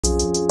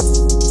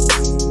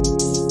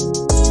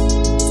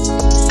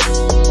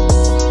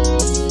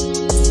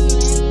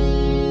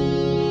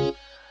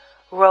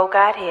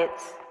God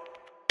Hits.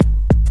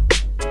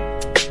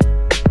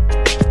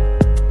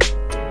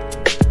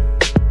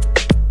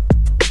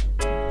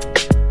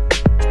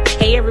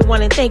 Hey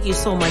everyone, and thank you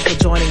so much for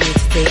joining me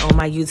today on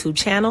my YouTube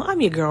channel. I'm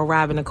your girl,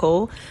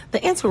 RobinicoleK,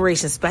 the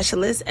Inspiration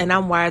Specialist, and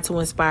I'm wired to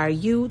inspire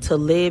you to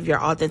live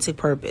your authentic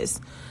purpose.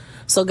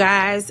 So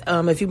guys,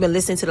 if you've been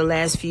listening to the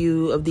last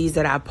few of these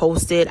that I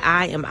posted,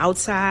 I am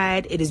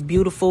outside. It is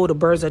beautiful. The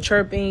birds are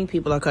chirping.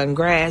 People are cutting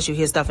grass. You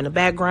hear stuff in the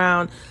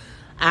background.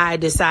 I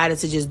decided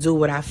to just do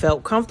what I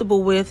felt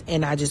comfortable with,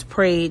 and I just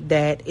prayed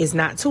that it's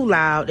not too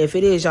loud. If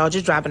it is, y'all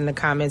just drop it in the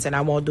comments and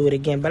I won't do it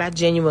again. But I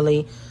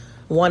genuinely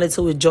wanted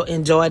to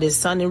enjoy this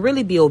sun and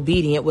really be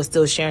obedient with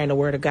still sharing the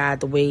word of God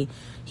the way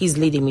he's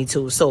leading me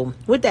to. So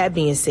with that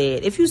being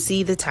said, if you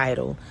see the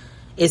title,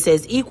 it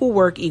says equal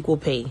work, equal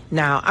pay.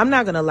 Now, I'm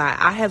not going to lie.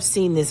 I have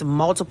seen this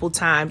multiple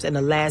times in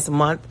the last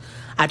month.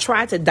 I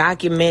tried to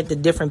document the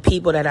different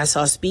people that I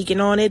saw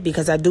speaking on it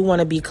because I do want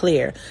to be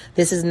clear.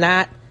 This is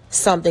not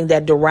something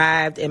that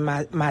derived in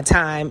my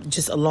time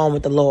just alone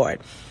with the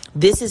Lord.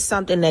 This is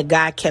something that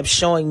God kept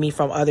showing me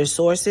from other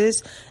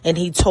sources, and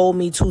he told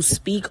me to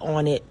speak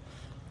on it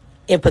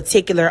in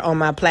particular on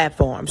my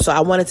platform. So I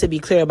wanted to be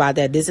clear about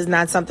that. This is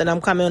not something I'm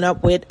coming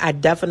up with. I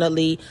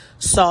definitely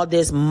saw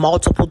this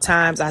multiple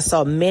times. I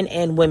saw men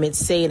and women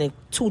say it in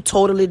two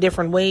totally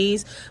different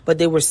ways, but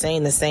they were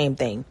saying the same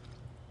thing.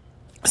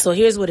 So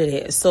here's what it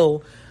is.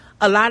 So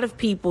a lot of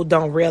people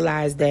don't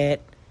realize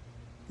that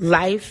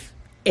life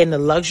and the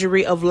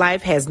luxury of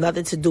life has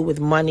nothing to do with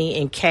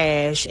money and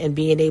cash and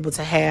being able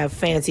to have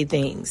fancy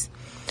things.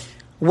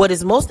 What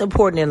is most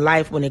important in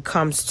life when it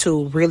comes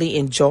to really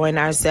enjoying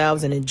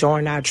ourselves and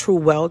enjoying our true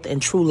wealth and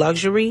true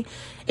luxury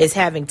is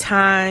having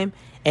time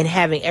and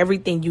having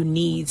everything you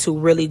need to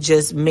really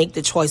just make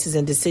the choices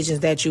and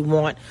decisions that you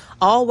want,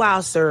 all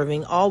while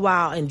serving, all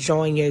while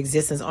enjoying your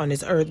existence on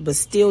this earth, but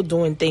still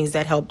doing things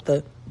that help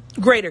the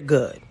greater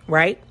good,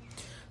 right?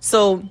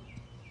 So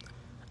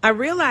I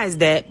realized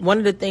that one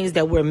of the things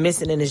that we're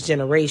missing in this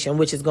generation,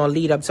 which is going to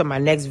lead up to my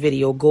next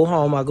video, go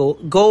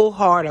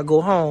hard or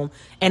go home.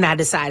 And I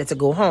decided to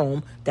go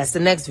home. That's the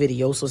next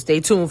video. So stay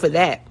tuned for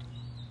that.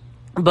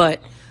 But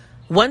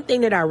one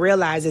thing that I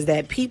realize is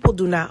that people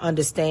do not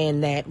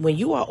understand that when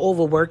you are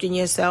overworking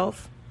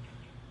yourself,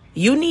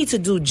 you need to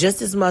do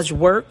just as much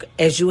work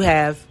as you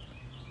have.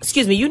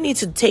 You need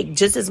to take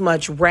just as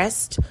much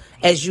rest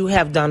as you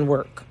have done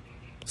work.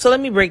 So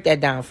let me break that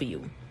down for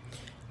you.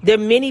 There are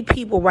many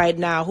people right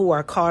now who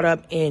are caught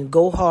up in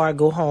go hard,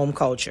 go home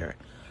culture.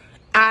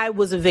 I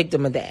was a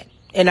victim of that.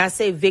 And I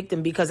say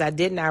victim because I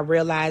did not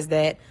realize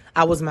that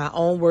I was my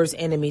own worst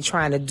enemy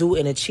trying to do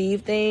and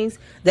achieve things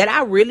that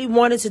I really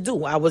wanted to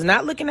do. I was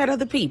not looking at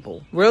other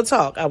people. Real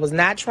talk. I was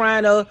not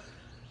trying to,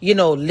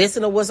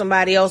 listen to what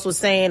somebody else was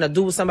saying or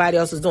do what somebody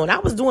else was doing. I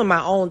was doing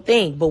my own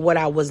thing. But what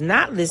I was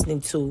not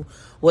listening to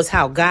was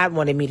how God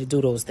wanted me to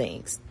do those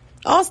things.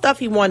 All stuff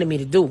he wanted me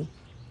to do.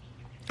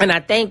 And I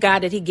thank God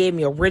that he gave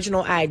me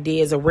original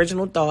ideas,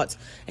 original thoughts,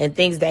 and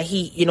things that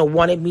he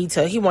wanted me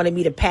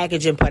to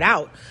package and put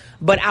out.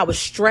 But I was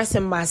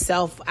stressing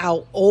myself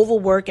out,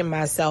 overworking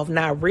myself,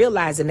 not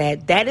realizing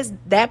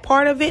that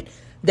part of it,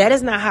 that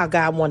is not how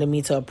God wanted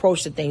me to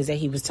approach the things that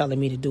he was telling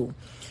me to do.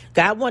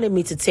 God wanted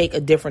me to take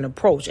a different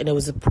approach. And it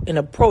was an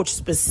approach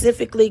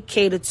specifically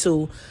catered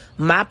to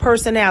my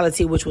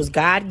personality, which was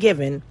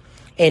God-given,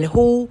 and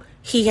who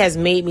he has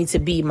made me to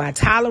be, my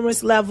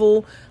tolerance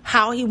level,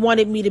 how he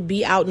wanted me to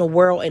be out in the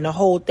world and the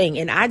whole thing.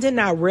 And I did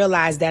not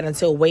realize that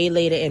until way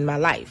later in my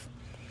life.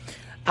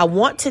 I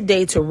want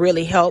today to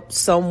really help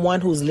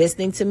someone who's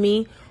listening to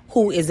me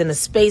who is in a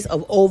space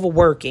of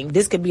overworking.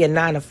 This could be a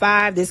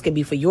 9-to-5. This could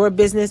be for your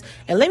business.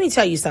 And let me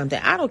tell you something.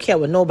 I don't care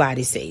what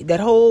nobody say. That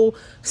whole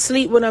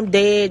sleep when I'm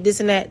dead, this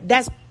and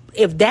that.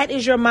 If that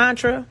is your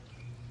mantra,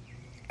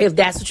 if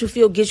that's what you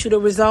feel gets you the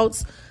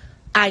results,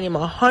 I am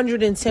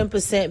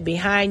 110%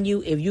 behind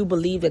you if you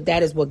believe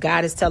that is what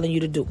God is telling you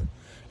to do.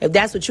 If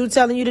that's what you're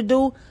telling you to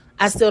do,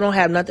 I still don't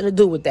have nothing to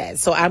do with that.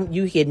 So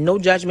you get no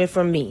judgment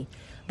from me.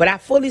 But I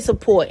fully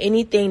support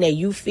anything that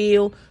you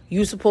feel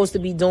you're supposed to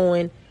be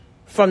doing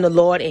from the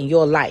Lord in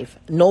your life.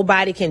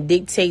 Nobody can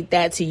dictate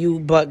that to you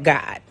but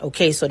God.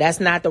 Okay, so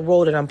that's not the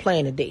role that I'm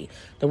playing today.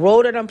 The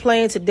role that I'm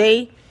playing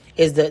today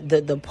is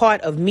the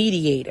part of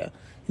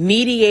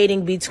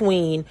mediating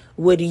between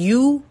what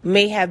you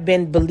may have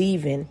been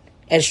believing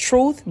as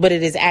truth, but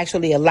it is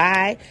actually a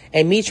lie,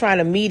 and me trying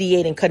to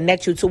mediate and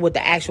connect you to what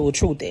the actual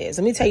truth is.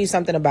 Let me tell you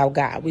something about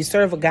God. We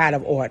serve a God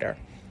of order,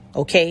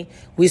 okay?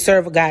 We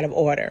serve a God of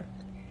order.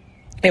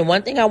 And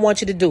one thing I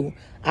want you to do,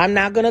 I'm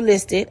not going to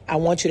list it. I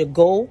want you to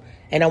go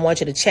and I want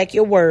you to check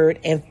your word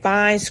and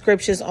find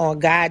scriptures on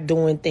God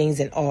doing things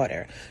in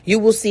order. You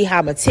will see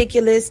how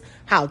meticulous,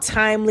 how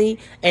timely,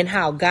 and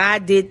how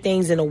God did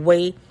things in a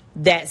way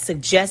that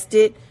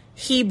suggested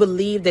he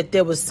believed that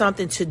there was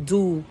something to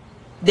do,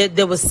 that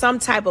there was some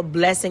type of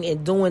blessing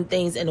in doing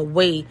things in a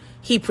way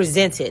he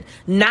presented.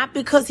 Not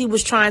because he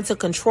was trying to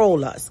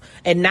control us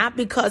and not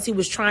because he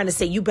was trying to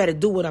say, you better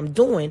do what I'm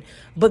doing,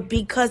 but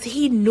because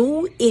he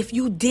knew if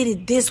you did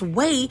it this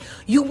way,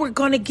 you were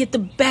going to get the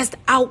best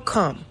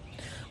outcome.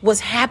 what's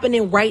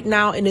happening right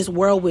now in this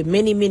world with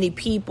many, many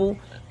people,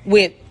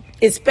 with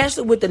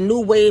especially with the new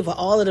wave of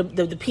all of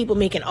the people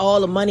making all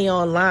the money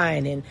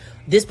online, and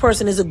this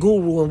person is a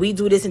guru and we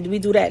do this and we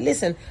do that.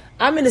 Listen,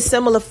 I'm in a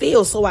similar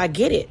field, so I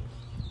get it.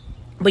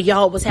 But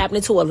y'all, what's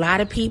happening to a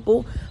lot of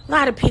people,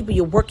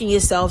 you're working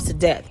yourselves to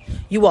death.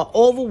 You are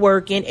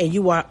overworking and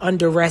you are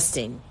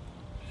under-resting.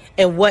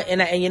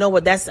 And you know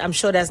what, I'm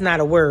sure that's not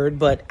a word,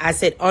 but I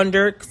said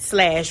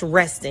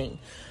under/resting.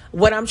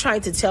 What I'm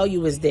trying to tell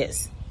you is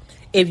this.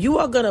 If you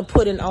are going to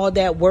put in all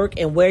that work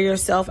and wear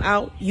yourself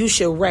out, you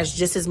should rest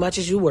just as much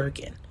as you're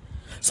working.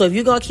 So if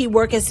you're going to keep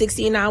working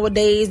 16-hour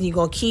days and you're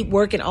going to keep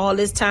working all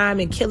this time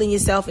and killing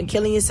yourself,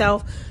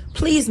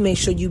 please make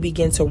sure you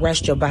begin to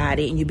rest your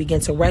body and you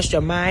begin to rest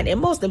your mind. And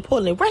most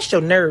importantly, rest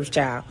your nerves,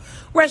 child.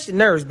 Rest your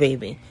nerves,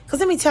 baby. Because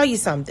let me tell you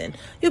something.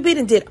 You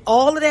did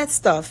all of that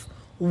stuff,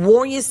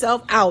 worn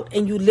yourself out,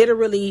 and you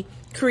literally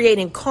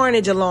creating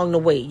carnage along the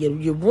way.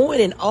 You're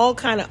ruining all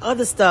kind of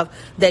other stuff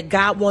that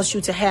God wants you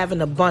to have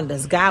in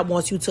abundance. God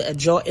wants you to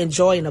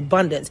enjoy in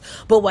abundance.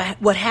 But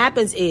what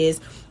happens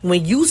is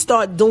when you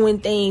start doing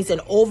things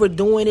and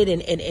overdoing it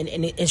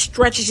and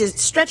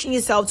stretching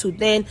yourself too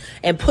thin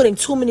and putting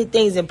too many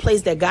things in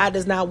place that God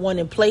does not want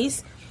in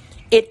place,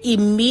 it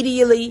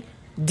immediately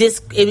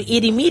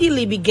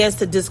begins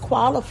to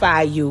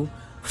disqualify you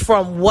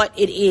from what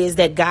it is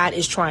that God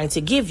is trying to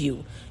give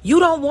you. You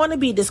don't want to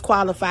be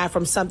disqualified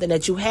from something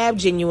that you have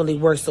genuinely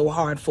worked so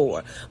hard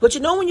for. But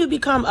you know, when you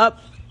become up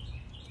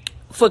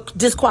for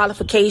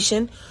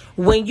disqualification,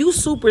 when you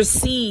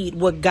supersede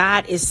what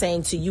God is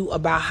saying to you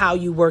about how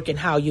you work and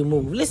how you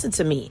move. Listen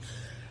to me.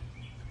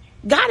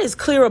 God is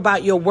clear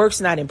about your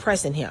works not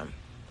impressing him.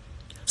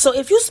 So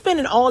if you're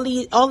spending all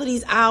of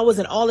these hours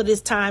and all of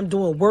this time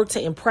doing work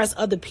to impress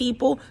other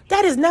people,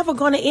 that is never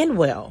going to end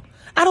well.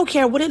 I don't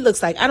care what it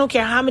looks like. I don't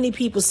care how many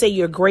people say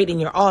you're great and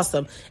you're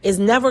awesome. It's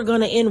never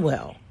going to end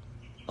well.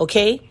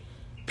 Okay?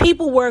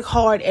 People work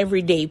hard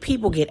every day.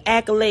 People get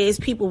accolades.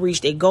 People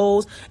reach their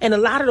goals. And a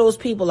lot of those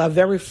people are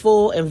very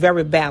full and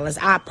very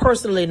balanced. I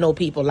personally know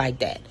people like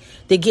that.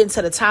 They get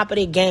to the top of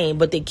their game,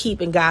 but they're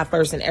keeping God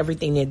first in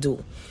everything they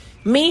do.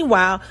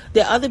 Meanwhile,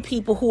 there are other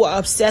people who are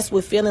obsessed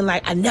with feeling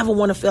like, I never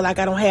want to feel like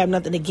I don't have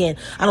nothing again.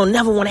 I don't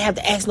never want to have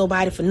to ask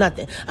nobody for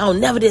nothing. I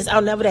don't never this, I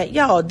don't never that.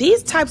 Y'all,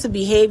 these types of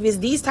behaviors,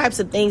 these types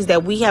of things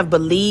that we have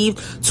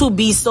believed to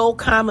be so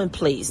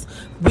commonplace.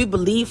 We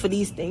believe for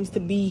these things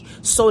to be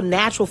so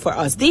natural for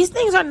us. These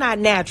things are not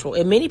natural.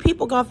 And many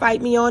people gonna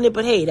fight me on it,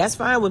 but hey, that's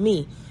fine with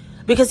me.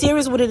 Because here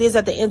is what it is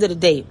at the end of the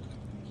day.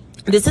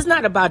 This is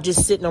not about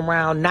just sitting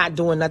around not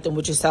doing nothing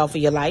with yourself or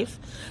your life.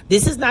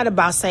 This is not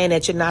about saying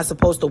that you're not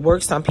supposed to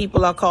work. Some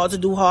people are called to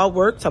do hard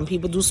work. Some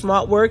people do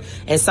smart work.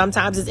 And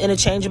sometimes it's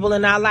interchangeable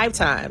in our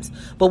lifetimes.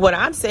 But what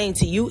I'm saying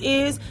to you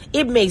is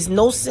it makes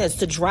no sense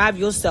to drive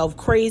yourself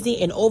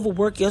crazy and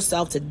overwork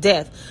yourself to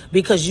death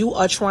because you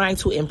are trying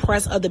to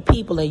impress other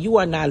people and you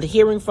are not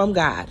hearing from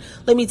God.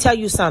 Let me tell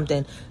you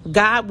something.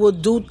 God will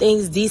do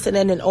things decent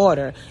and in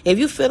order. If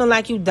you're feeling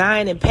like you're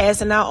dying and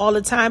passing out all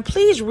the time,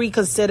 please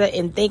reconsider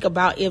and think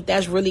about if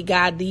that's really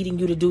God leading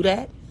you to do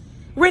that.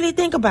 Really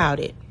think about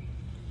it.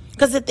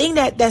 Because the thing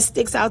that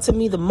sticks out to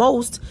me the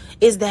most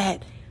is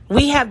that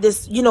we have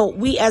this,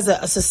 we as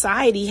a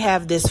society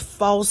have this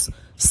false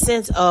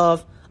sense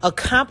of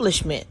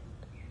accomplishment.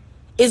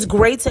 It's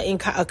great to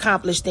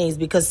accomplish things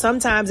because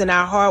sometimes in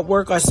our hard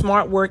work or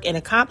smart work and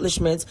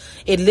accomplishments,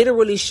 it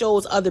literally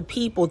shows other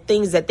people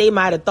things that they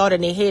might have thought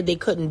in their head they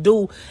couldn't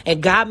do.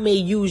 And God may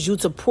use you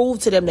to prove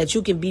to them that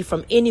you can be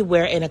from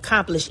anywhere and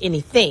accomplish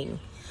anything.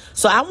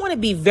 So I want to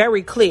be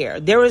very clear.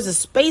 There is a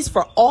space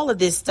for all of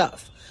this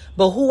stuff.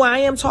 But who I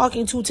am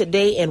talking to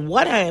today and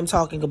what I am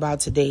talking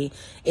about today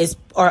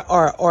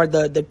are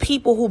the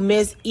people who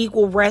miss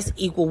equal rest,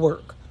 equal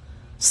work.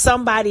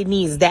 Somebody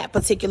needs that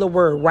particular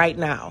word right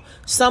now.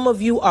 Some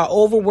of you are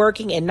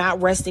overworking and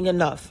not resting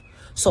enough.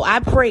 So I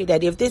pray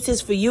that if this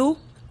is for you,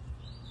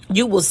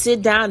 you will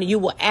sit down and you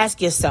will ask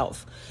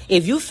yourself,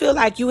 if you feel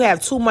like you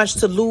have too much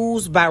to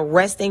lose by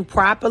resting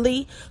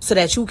properly so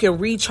that you can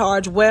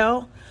recharge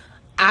well,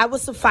 I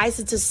would suffice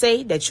it to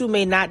say that you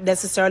may not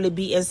necessarily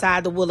be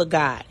inside the will of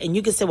God. And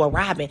you can say, well,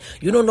 Robin,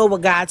 you don't know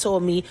what God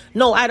told me.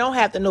 No, I don't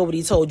have to know what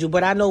he told you.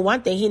 But I know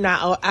one thing, he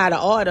not out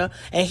of order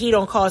and he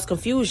don't cause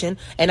confusion.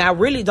 And I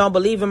really don't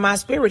believe in my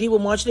spirit. He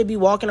would want you to be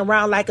walking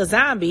around like a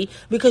zombie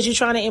because you're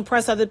trying to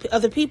impress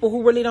other people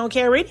who really don't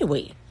care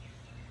anyway.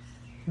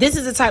 This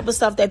is the type of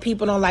stuff that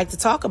people don't like to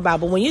talk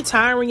about. But when you're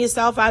tiring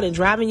yourself out and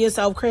driving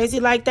yourself crazy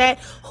like that,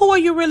 who are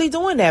you really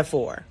doing that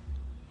for?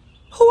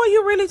 Who are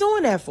you really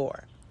doing that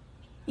for?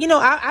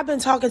 I've been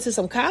talking to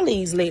some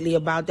colleagues lately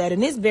about that,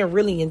 and it's been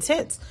really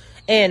intense.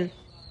 And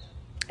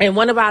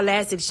one of our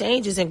last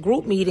exchanges and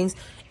group meetings,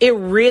 it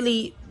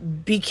really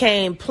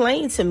became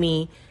plain to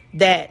me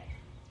that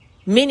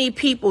many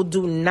people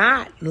do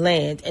not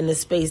land in the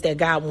space that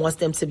God wants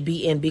them to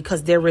be in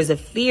because there is a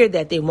fear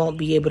that they won't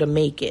be able to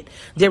make it.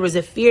 There is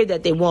a fear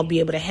that they won't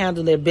be able to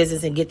handle their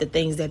business and get the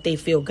things that they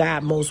feel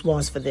God most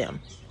wants for them.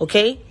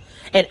 Okay?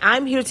 And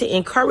I'm here to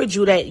encourage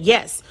you that,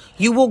 yes,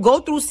 you will go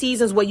through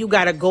seasons where you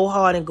got to go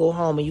hard and go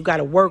home and you got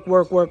to work.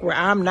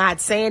 I'm not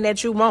saying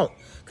that you won't,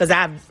 because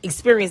I've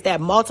experienced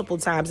that multiple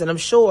times, and I'm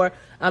sure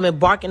I'm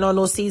embarking on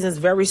those seasons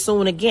very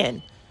soon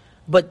again.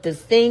 But the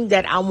thing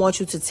that I want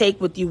you to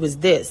take with you is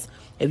this.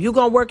 If you're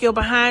going to work your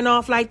behind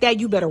off like that,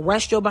 you better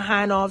rest your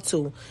behind off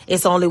too.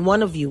 It's only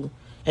one of you.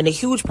 And a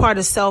huge part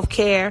of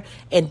self-care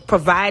and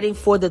providing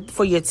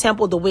for your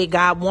temple the way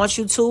God wants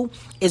you to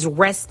is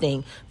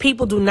resting.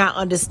 People do not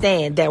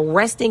understand that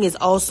resting is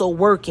also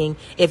working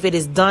if it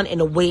is done in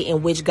a way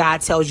in which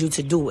God tells you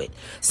to do it.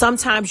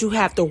 Sometimes you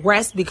have to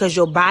rest because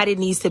your body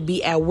needs to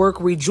be at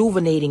work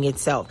rejuvenating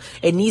itself.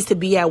 It needs to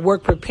be at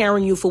work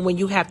preparing you for when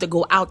you have to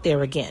go out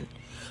there again.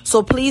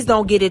 So please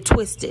don't get it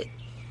twisted.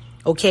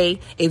 Okay,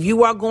 if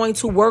you are going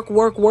to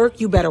work,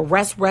 you better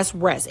rest.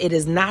 It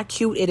is not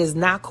cute. It is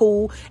not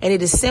cool. And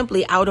it is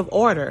simply out of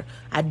order.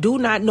 I do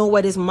not know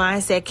where this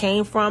mindset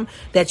came from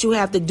that you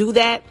have to do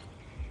that.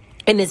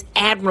 And it's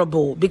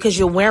admirable because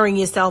you're wearing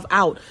yourself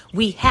out.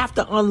 We have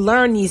to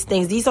unlearn these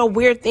things. These are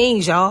weird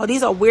things, y'all.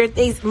 These are weird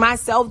things.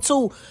 Myself,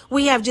 too.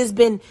 We have just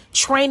been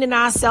training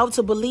ourselves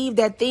to believe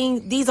that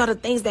these are the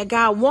things that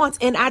God wants.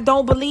 And I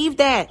don't believe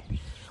that.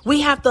 We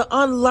have to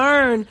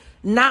unlearn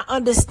not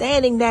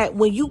understanding that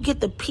when you get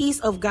the peace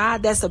of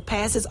God that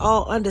surpasses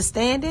all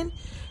understanding,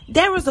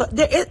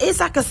 it's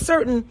like a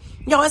certain,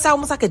 it's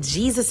almost like a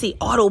Jesus-y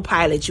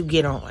autopilot you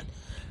get on.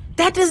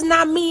 That does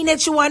not mean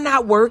that you are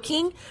not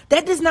working.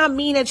 That does not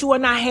mean that you are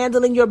not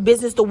handling your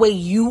business the way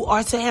you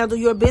are to handle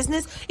your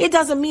business. It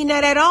doesn't mean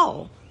that at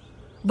all.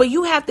 But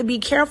you have to be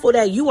careful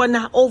that you are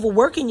not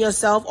overworking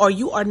yourself, or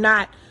you are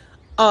not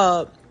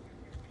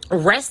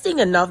resting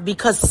enough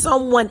because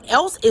someone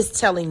else is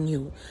telling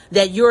you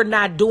that you're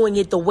not doing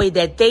it the way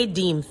that they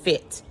deem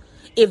fit.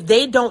 If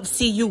they don't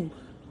see you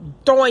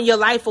throwing your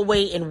life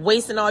away and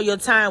wasting all your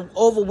time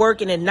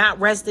overworking and not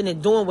resting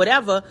and doing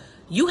whatever,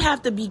 you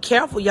have to be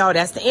careful, y'all.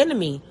 That's the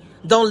enemy.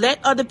 Don't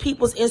let other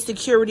people's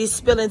insecurities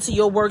spill into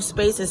your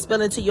workspace and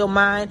spill into your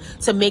mind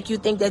to make you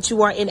think that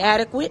you are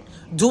inadequate.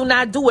 Do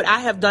not do it. I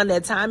have done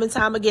that time and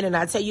time again. And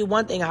I tell you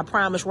one thing, I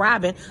promise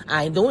Robin,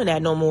 I ain't doing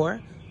that no more.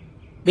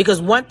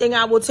 Because one thing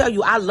I will tell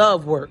you, I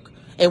love work.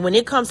 And when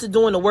it comes to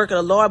doing the work of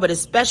the Lord, but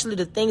especially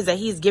the things that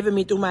he's given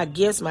me through my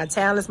gifts, my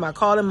talents, my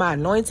calling, my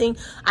anointing,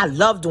 I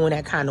love doing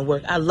that kind of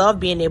work. I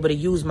love being able to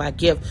use my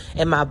gift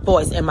and my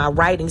voice and my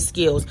writing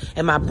skills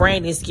and my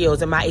branding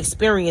skills and my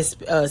experience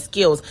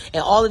skills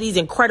and all of these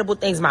incredible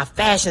things, my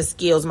fashion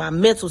skills, my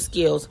mental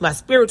skills, my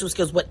spiritual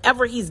skills,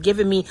 whatever he's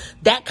given me,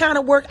 that kind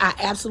of work, I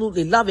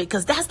absolutely love it,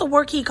 because that's the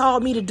work he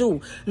called me to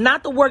do,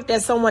 not the work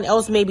that someone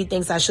else maybe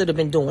thinks I should have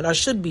been doing or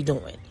should be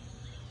doing.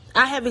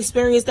 I have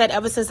experienced that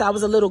ever since I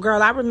was a little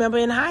girl. I remember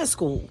in high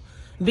school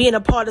being a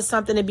part of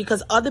something, and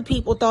because other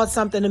people thought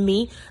something of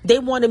me, they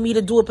wanted me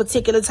to do a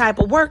particular type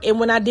of work.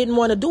 And when I didn't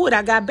want to do it,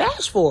 I got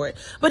bashed for it.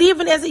 But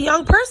even as a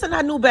young person,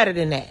 I knew better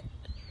than that.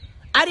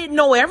 I didn't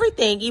know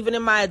everything, even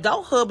in my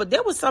adulthood, but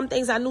there was some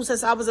things I knew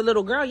since I was a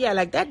little girl. Yeah,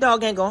 like that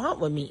dog ain't gonna hunt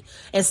with me.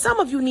 And some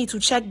of you need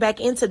to check back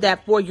into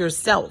that for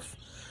yourself.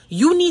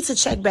 You need to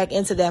check back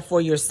into that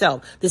for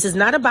yourself. This is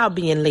not about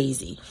being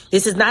lazy.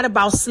 This is not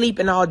about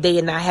sleeping all day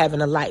and not having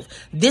a life.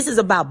 This is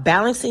about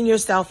balancing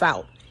yourself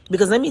out.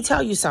 Because let me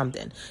tell you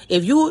something.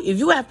 If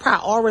you have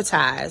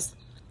prioritized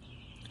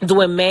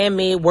doing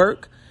man-made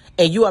work,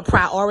 and you are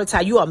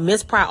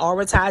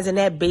misprioritizing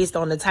that based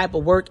on the type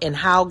of work and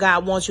how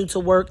God wants you to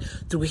work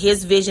through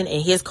his vision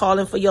and his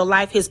calling for your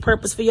life, his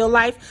purpose for your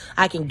life,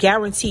 I can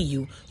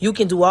guarantee you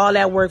can do all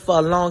that work for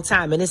a long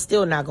time and it's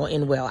still not going to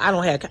end well. I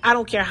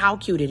don't care how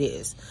cute it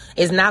is.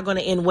 It's not going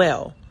to end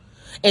well.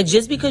 And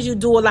just because you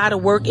do a lot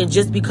of work and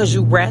just because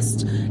you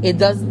rest, it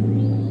does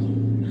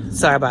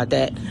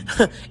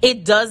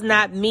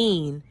not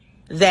mean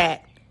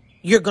that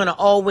you're going to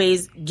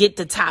always get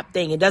the top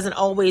thing. It doesn't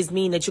always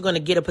mean that you're going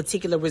to get a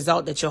particular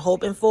result that you're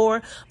hoping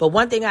for. But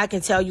one thing I can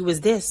tell you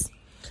is this.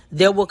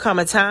 There will come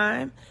a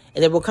time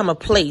and there will come a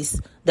place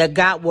that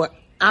God will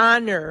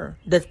honor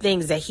the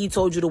things that he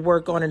told you to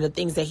work on and the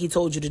things that he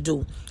told you to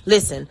do.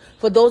 Listen,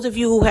 for those of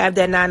you who have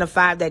that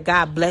 9-to-5 that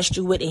God blessed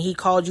you with and he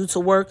called you to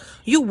work,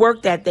 you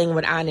work that thing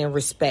with honor and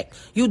respect.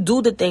 You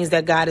do the things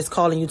that God is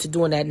calling you to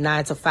do in that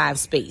 9-to-5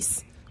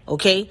 space.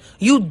 Okay?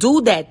 You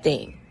do that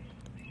thing.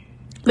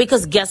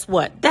 Because guess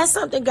what? That's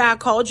something God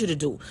called you to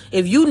do.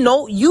 If you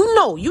know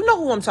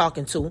who I'm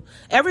talking to.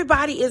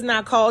 Everybody is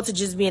not called to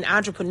just be an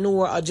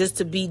entrepreneur or just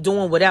to be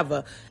doing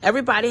whatever.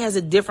 Everybody has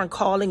a different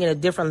calling and a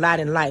different lot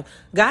in life.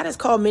 God has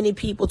called many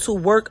people to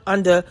work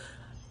under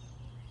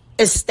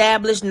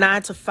established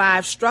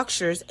 9-to-5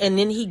 structures, and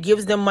then he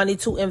gives them money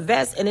to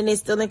invest, and then they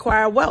still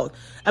acquire wealth.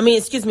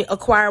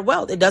 Acquire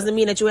wealth. It doesn't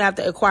mean that you have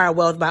to acquire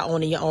wealth by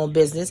owning your own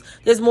business.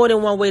 There's more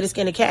than one way to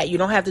skin a cat. You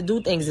don't have to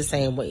do things the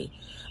same way.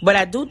 But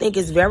I do think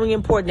it's very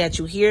important that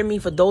you hear me.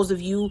 For those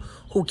of you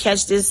who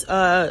catch this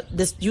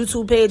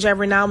YouTube page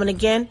every now and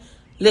again,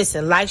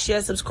 listen, like,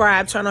 share,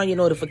 subscribe, turn on your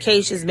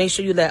notifications. Make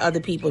sure you let other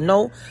people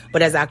know.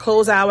 But as I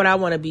close out, I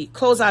want to be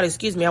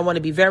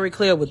very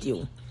clear with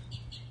you.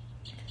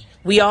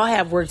 We all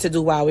have work to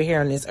do while we're here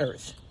on this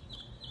earth.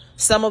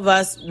 Some of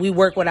us, we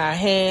work with our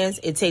hands.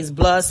 It takes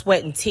blood,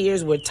 sweat, and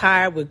tears. We're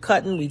tired. We're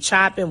cutting. We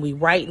chopping. We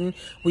writing.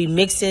 We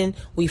mixing.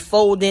 We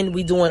folding.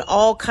 We doing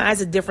all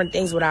kinds of different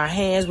things with our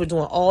hands. We're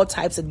doing all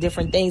types of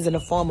different things in the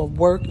form of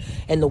work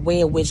and the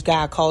way in which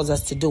God calls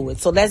us to do it.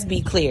 So let's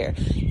be clear.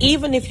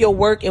 Even if your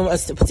work in a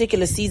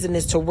particular season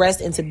is to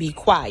rest and to be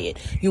quiet,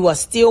 you are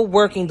still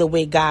working the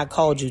way God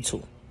called you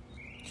to.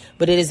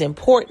 But it is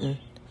important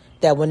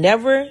that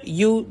whenever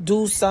you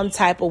do some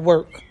type of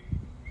work,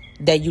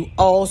 that you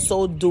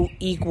also do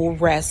equal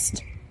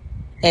rest.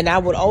 And I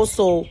would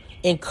also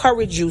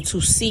encourage you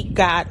to seek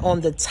God on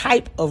the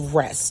type of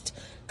rest,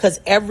 because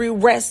every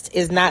rest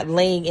is not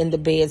laying in the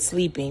bed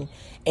sleeping,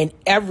 and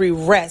every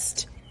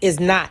rest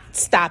is not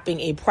stopping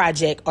a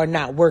project or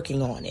not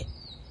working on it.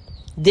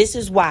 This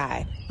is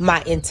why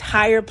my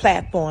entire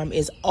platform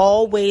is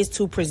always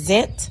to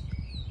present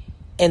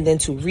and then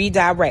to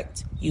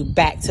redirect you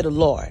back to the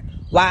Lord.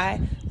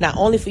 Why? Not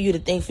only for you to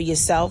think for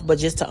yourself, but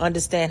just to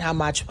understand how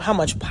much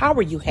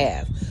power you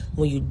have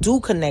when you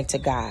do connect to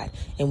God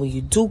and when you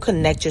do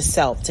connect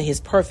yourself to his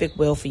perfect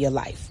will for your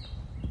life.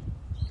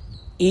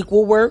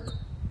 Equal work,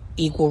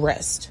 equal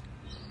rest.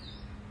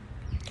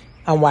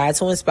 I'm wired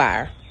to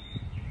inspire.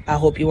 I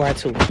hope you are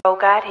too. Oh,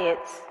 God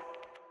hits.